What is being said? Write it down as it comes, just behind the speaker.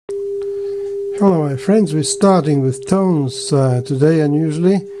Hello my friends, we're starting with tones today.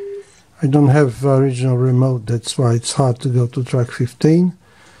 Unusually I don't have original remote, that's why it's hard to go to track 15,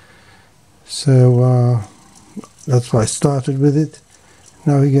 so that's why I started with it.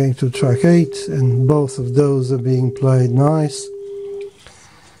 Now we're going to track 8 and both of those are being played nice.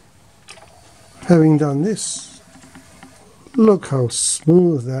 Having done this, look how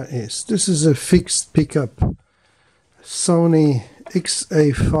smooth that is. This is a fixed pickup, Sony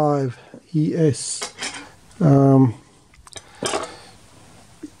CDP-XA5ES.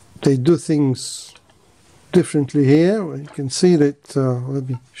 They do things differently here. You can see that, let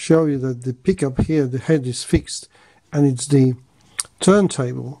me show you that the pickup here, the head is fixed, and it's the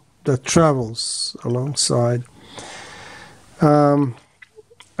turntable that travels alongside. And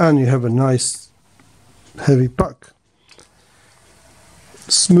you have a nice heavy puck.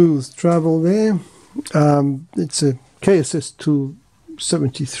 Smooth travel there. It's a KSS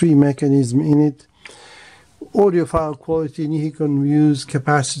 273 mechanism in it. Audiophile quality, and you can use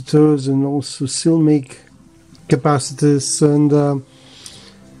capacitors and also Silmic capacitors. And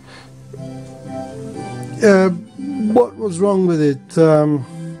what was wrong with it?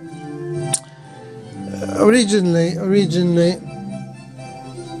 Originally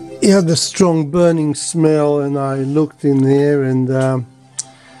it had a strong burning smell, and I looked in there, and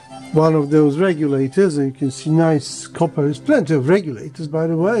one of those regulators, and you can see nice copper. There's plenty of regulators, by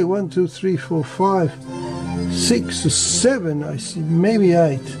the way. 1, 2, 3, 4, 5, 6 or 7, I see, maybe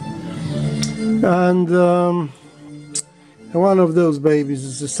 8. And one of those babies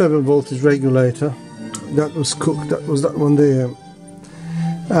is a 7 voltage regulator that was cooked. That was that one there.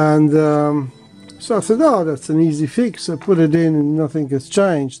 And so I thought, oh, that's an easy fix. I put it in and nothing has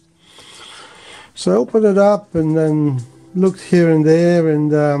changed. So I opened it up and then looked here and there,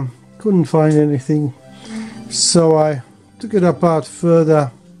 and couldn't find anything. So I took it apart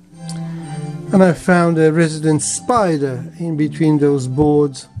further, and I found a resident spider in between those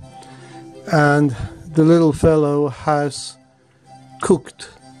boards, and the little fellow has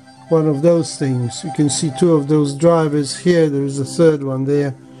cooked one of those things. You can see 2 of those drivers here. There is a 3rd one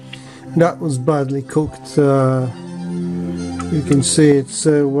there. That was badly cooked. You can see it.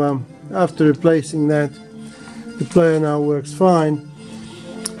 So after replacing that, the player now works fine.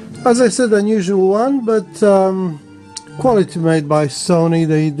 As I said, unusual one, but quality made by Sony.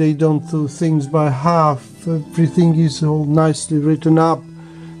 They don't do things by half. Everything is all nicely written up.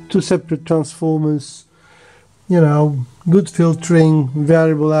 2 separate transformers, you know, good filtering,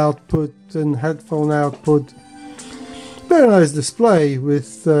 variable output and headphone output. Very nice display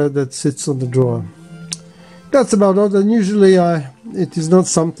with that sits on the drawer. That's about all. And usually it is not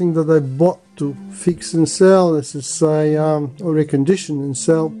something that I bought to fix and sell. This is or recondition and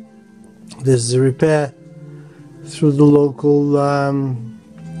sell. This is a repair through the local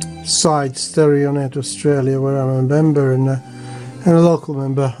site, StereoNet Australia, where I'm a member, and a local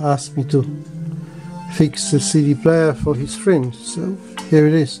member asked me to fix a CD player for his friend. So here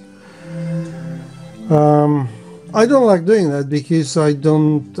it is. I don't like doing that because I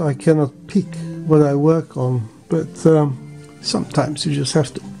cannot pick what I work on, but sometimes you just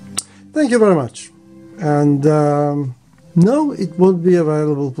have to. Thank you very much. And no, it won't be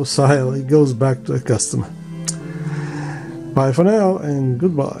available for sale. It goes back to a customer. Bye for now and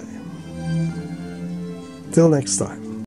goodbye. Till next time.